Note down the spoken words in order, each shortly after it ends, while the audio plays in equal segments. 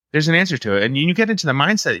There's an answer to it. And you get into the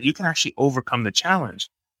mindset that you can actually overcome the challenge.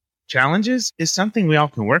 Challenges is something we all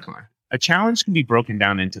can work on. A challenge can be broken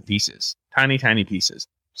down into pieces, tiny, tiny pieces.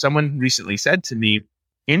 Someone recently said to me,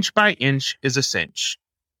 inch by inch is a cinch.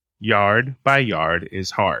 Yard by yard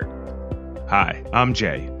is hard. Hi, I'm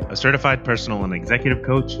Jay, a certified personal and executive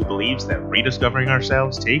coach who believes that rediscovering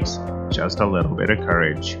ourselves takes just a little bit of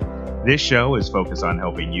courage. This show is focused on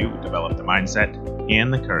helping you develop the mindset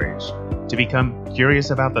and the courage to become curious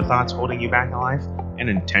about the thoughts holding you back in life and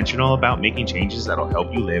intentional about making changes that'll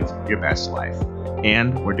help you live your best life.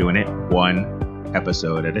 And we're doing it one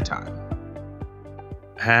episode at a time.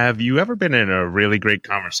 Have you ever been in a really great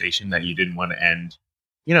conversation that you didn't want to end?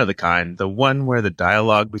 You know, the one where the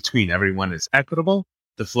dialogue between everyone is equitable,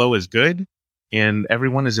 the flow is good, and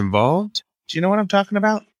everyone is involved? Do you know what I'm talking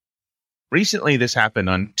about? Recently, this happened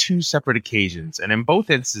on 2 separate occasions, and in both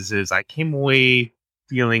instances, I came away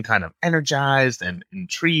feeling kind of energized and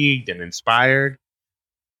intrigued and inspired.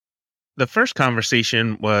 The first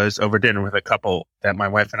conversation was over dinner with a couple that my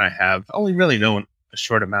wife and I have only really known a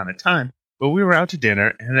short amount of time, but we were out to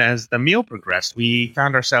dinner, and as the meal progressed, we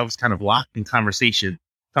found ourselves kind of locked in conversations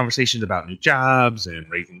about new jobs and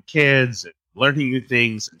raising kids and learning new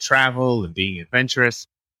things and travel and being adventurous.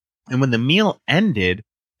 And when the meal ended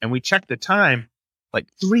and we checked the time, like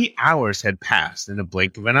 3 hours had passed in a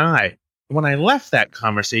blink of an eye. And when I left that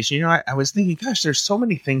conversation, I was thinking, gosh, there's so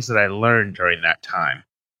many things that I learned during that time.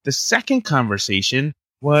 The second conversation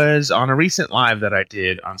was on a recent live that I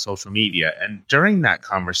did on social media. And during that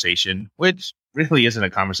conversation, which really isn't a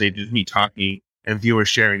conversation, it's me talking and viewers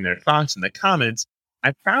sharing their thoughts in the comments,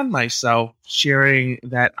 I found myself sharing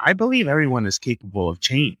that I believe everyone is capable of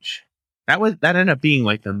change. That ended up being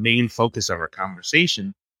like the main focus of our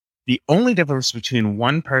conversation. The only difference between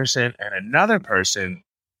one person and another person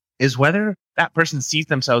is whether that person sees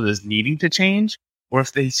themselves as needing to change or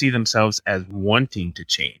if they see themselves as wanting to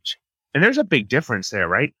change. And there's a big difference there,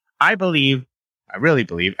 right? I really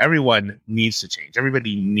believe everyone needs to change.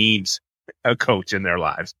 Everybody needs a coach in their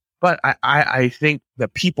lives. But I think the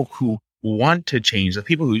people who want to change, the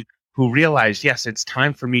people who realize, yes, it's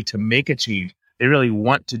time for me to make a change, they really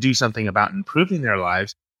want to do something about improving their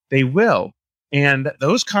lives, they will. And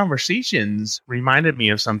those conversations reminded me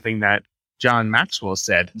of something that John Maxwell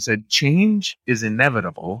said. He said, change is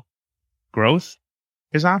inevitable, growth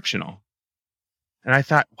is optional. And I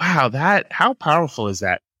thought, wow, how powerful is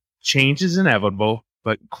that? Change is inevitable,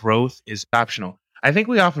 but growth is optional. I think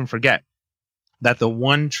we often forget that the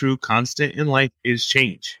one true constant in life is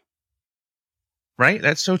change. Right?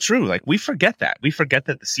 That's so true. Like we forget that. We forget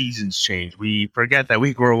that the seasons change. We forget that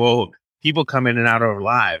we grow old. People come in and out of our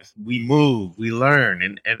lives. We move, we learn,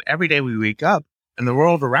 and every day we wake up and the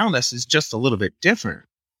world around us is just a little bit different.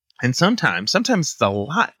 And sometimes it's a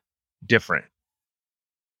lot different.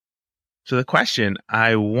 So the question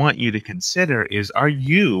I want you to consider is, are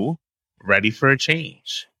you ready for a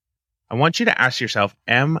change? I want you to ask yourself,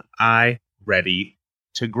 am I ready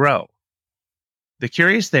to grow? The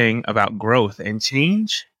curious thing about growth and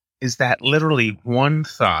change is that literally one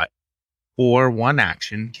thought or one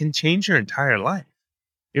action can change your entire life.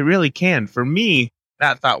 It really can. For me,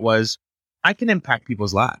 that thought was, I can impact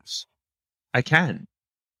people's lives. I can.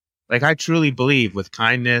 Like I truly believe with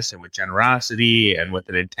kindness and with generosity and with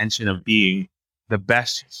an intention of being the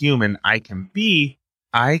best human I can be,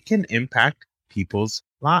 I can impact people's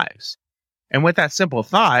lives. And with that simple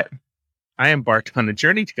thought, I embarked on a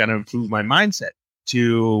journey to kind of improve my mindset,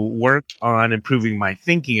 to work on improving my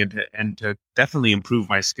thinking and to definitely improve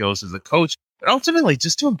my skills as a coach, but ultimately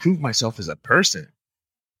just to improve myself as a person,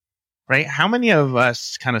 right? How many of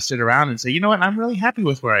us kind of sit around and say, you know what, I'm really happy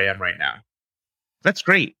with where I am right now. That's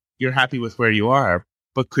great. You're happy with where you are,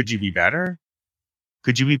 but could you be better?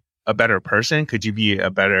 Could you be a better person? Could you be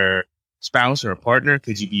a better spouse or a partner?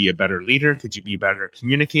 Could you be a better leader? Could you be a better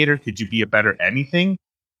communicator? Could you be a better anything?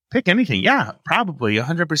 Pick anything. Yeah, probably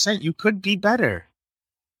 100%. You could be better.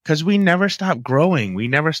 Because we never stop growing. We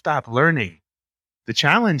never stop learning. The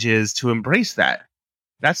challenge is to embrace that.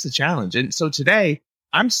 That's the challenge. And so today,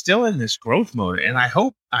 I'm still in this growth mode. And I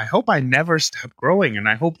hope I never stop growing. And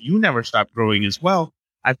I hope you never stop growing as well.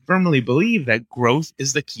 I firmly believe that growth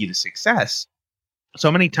is the key to success.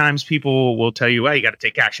 So many times people will tell you, well, you got to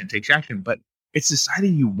take action. But it's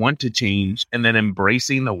deciding you want to change and then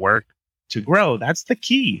embracing the work to grow. That's the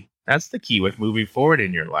key. That's the key with moving forward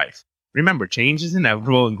in your life. Remember, change is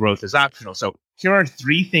inevitable and growth is optional. So here are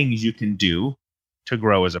 3 things you can do to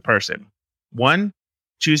grow as a person. 1,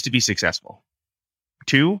 choose to be successful.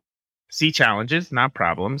 2, see challenges, not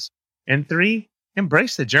problems. And 3,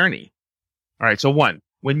 embrace the journey. All right. So 1,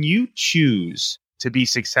 when you choose to be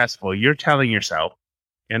successful, you're telling yourself,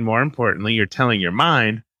 And more importantly, you're telling your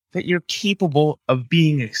mind that you're capable of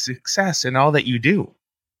being a success in all that you do.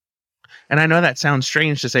 And I know that sounds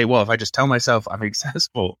strange to say, well, if I just tell myself I'm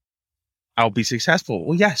successful, I'll be successful.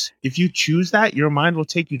 Well, yes, if you choose that, your mind will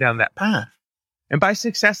take you down that path. And by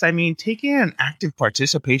success, I mean taking an active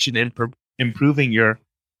participation in improving your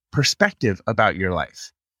perspective about your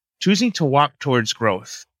life, choosing to walk towards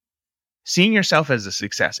growth, seeing yourself as a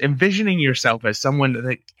success, envisioning yourself as someone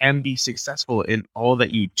that can be successful in all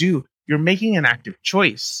that you do. You're making an active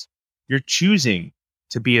choice. You're choosing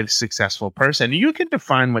to be a successful person. You can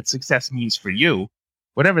define what success means for you,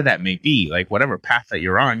 whatever that may be, like whatever path that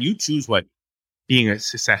you're on. You choose what being a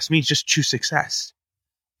success means. Just choose success.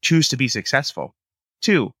 Choose to be successful.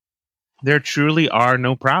 2, there truly are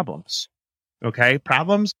no problems. Okay?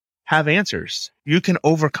 Problems have answers. You can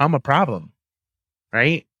overcome a problem,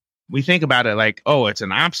 right? We think about it like, oh, it's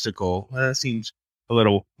an obstacle. Well, that seems a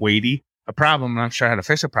little weighty. A problem, I'm not sure how to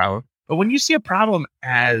fix a problem. But when you see a problem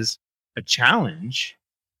as a challenge,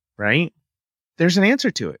 right, there's an answer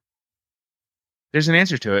to it. There's an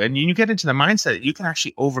answer to it. And you get into the mindset that you can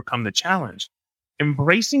actually overcome the challenge.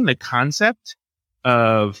 Embracing the concept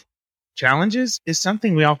of challenges is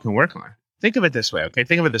something we all can work on. Think of it this way, okay?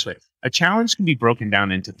 Think of it this way. A challenge can be broken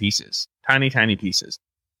down into pieces, tiny, tiny pieces.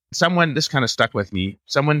 This kind of stuck with me.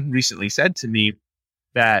 Someone recently said to me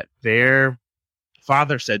that their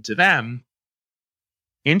father said to them,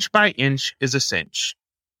 inch by inch is a cinch.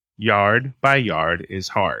 Yard by yard is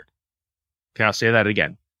hard. Okay, I'll say that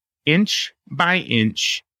again. Inch by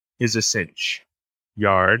inch is a cinch.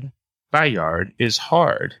 Yard by yard is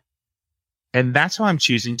hard. And that's how I'm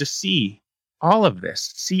choosing to see all of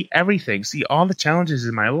this, see everything, see all the challenges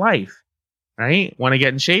in my life, right? Want to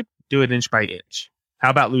get in shape? Do it inch by inch.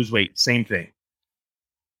 How about lose weight? Same thing.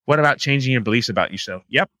 What about changing your beliefs about yourself?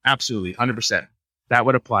 Yep, absolutely, 100%. That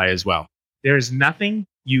would apply as well. There is nothing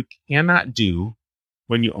you cannot do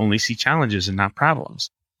when you only see challenges and not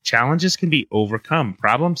problems. Challenges can be overcome.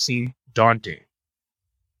 Problems seem daunting.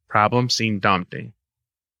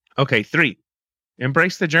 Okay, 3,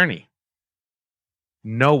 embrace the journey.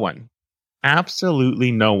 No one,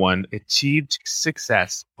 absolutely no one, achieved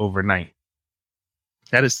success overnight.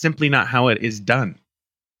 That is simply not how it is done.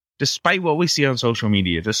 Despite what we see on social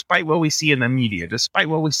media, despite what we see in the media, despite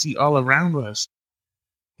what we see all around us,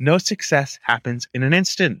 no success happens in an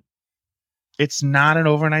instant. It's not an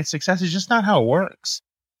overnight success. It's just not how it works.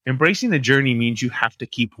 Embracing the journey means you have to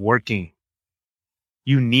keep working.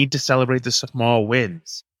 You need to celebrate the small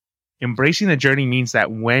wins. Embracing the journey means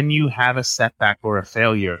that when you have a setback or a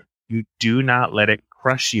failure, you do not let it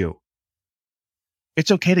crush you.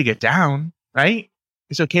 It's okay to get down, right?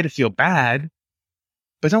 It's okay to feel bad,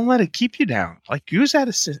 but don't let it keep you down. Like, use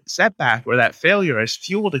that setback or that failure as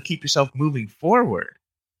fuel to keep yourself moving forward.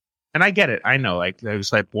 And I get it. I know, like,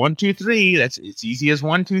 there's like 1, 2, 3. It's easy as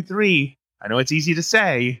 1, 2, 3. I know it's easy to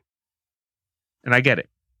say. And I get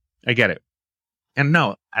it. And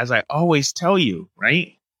no, as I always tell you,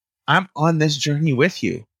 right? I'm on this journey with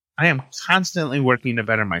you. I am constantly working to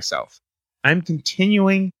better myself. I'm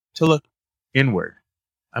continuing to look inward.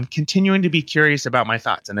 I'm continuing to be curious about my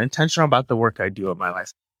thoughts and intentional about the work I do in my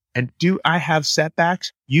life. And do I have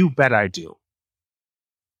setbacks? You bet I do.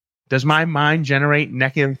 Does my mind generate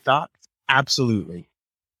negative thoughts? Absolutely.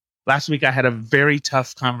 Last week, I had a very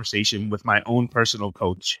tough conversation with my own personal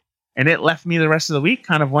coach, and it left me the rest of the week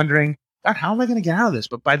kind of wondering, God, how am I going to get out of this?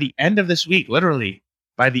 But by the end of this week, literally,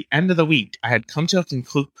 by the end of the week, I had come to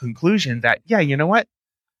a conclusion that, yeah, you know what?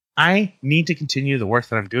 I need to continue the work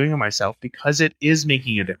that I'm doing on myself because it is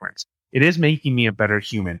making a difference. It is making me a better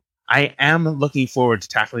human. I am looking forward to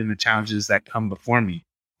tackling the challenges that come before me.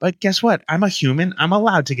 But guess what? I'm a human. I'm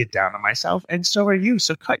allowed to get down on myself, and so are you.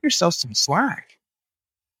 So cut yourself some slack.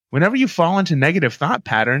 Whenever you fall into negative thought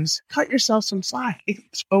patterns, cut yourself some slack.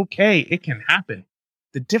 It's okay. It can happen.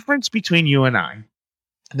 The difference between you and I,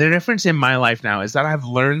 the difference in my life now is that I've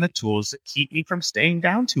learned the tools that keep me from staying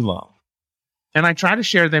down too long. And I try to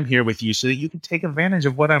share them here with you so that you can take advantage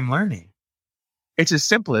of what I'm learning. It's as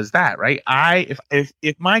simple as that, right?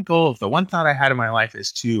 If my goal, if the one thought I had in my life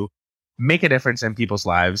is to make a difference in people's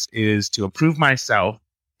lives, is to improve myself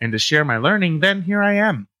and to share my learning, then here I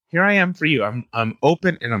am. Here I am for you. I'm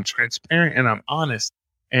open and I'm transparent and I'm honest.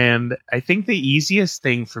 And I think the easiest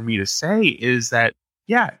thing for me to say is that,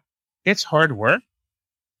 yeah, it's hard work,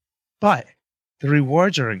 but the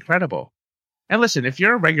rewards are incredible. And listen, if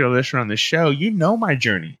you're a regular listener on this show, you know my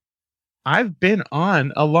journey. I've been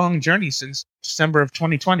on a long journey since December of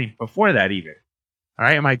 2020, before that even. All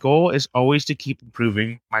right. And my goal is always to keep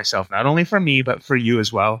improving myself, not only for me, but for you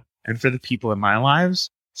as well, and for the people in my lives,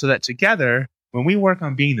 so that together, when we work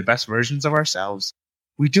on being the best versions of ourselves,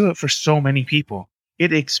 We do it for so many people.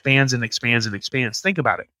 It expands and expands and expands. Think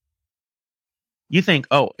about it. You think,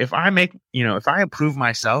 oh, if I improve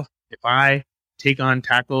myself, if I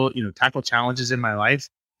tackle challenges in my life,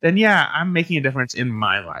 then yeah, I'm making a difference in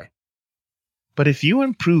my life. But if you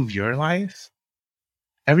improve your life,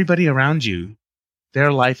 everybody around you,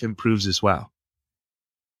 their life improves as well.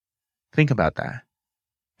 Think about that.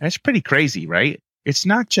 That's pretty crazy, right? It's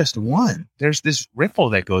not just one. There's this ripple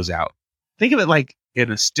that goes out. Think of it like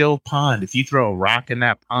in a still pond. If you throw a rock in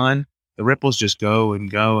that pond, the ripples just go and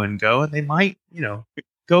go and go, and they might,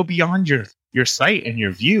 go beyond your sight and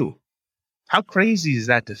your view. How crazy is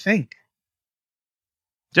that to think?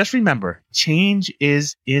 Just remember, change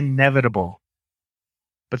is inevitable,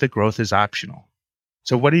 but the growth is optional.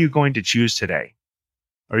 So what are you going to choose today?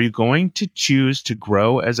 Are you going to choose to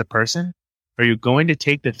grow as a person? Are you going to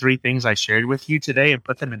take the 3 things I shared with you today and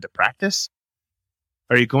put them into practice?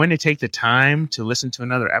 Are you going to take the time to listen to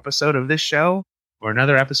another episode of this show or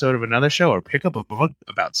another episode of another show or pick up a book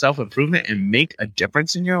about self-improvement and make a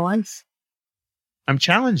difference in your life? I'm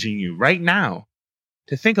challenging you right now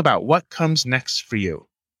to think about what comes next for you.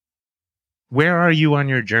 Where are you on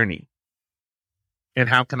your journey? And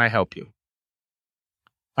how can I help you?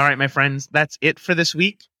 All right, my friends, that's it for this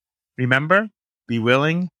week. Remember, be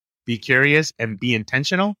willing, be curious, and be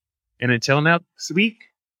intentional. And until next week,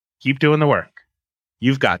 keep doing the work.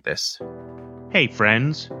 You've got this. Hey,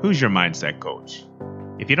 friends, who's your mindset coach?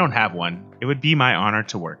 If you don't have one, it would be my honor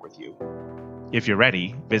to work with you. If you're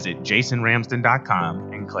ready, visit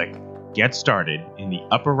jasonramsden.com and click Get Started in the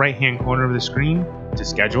upper right-hand corner of the screen to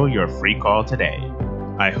schedule your free call today.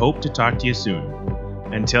 I hope to talk to you soon.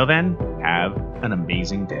 Until then, have an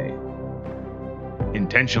amazing day.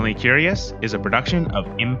 Intentionally Curious is a production of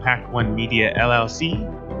Impact One Media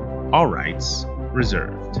LLC. All rights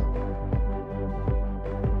reserved.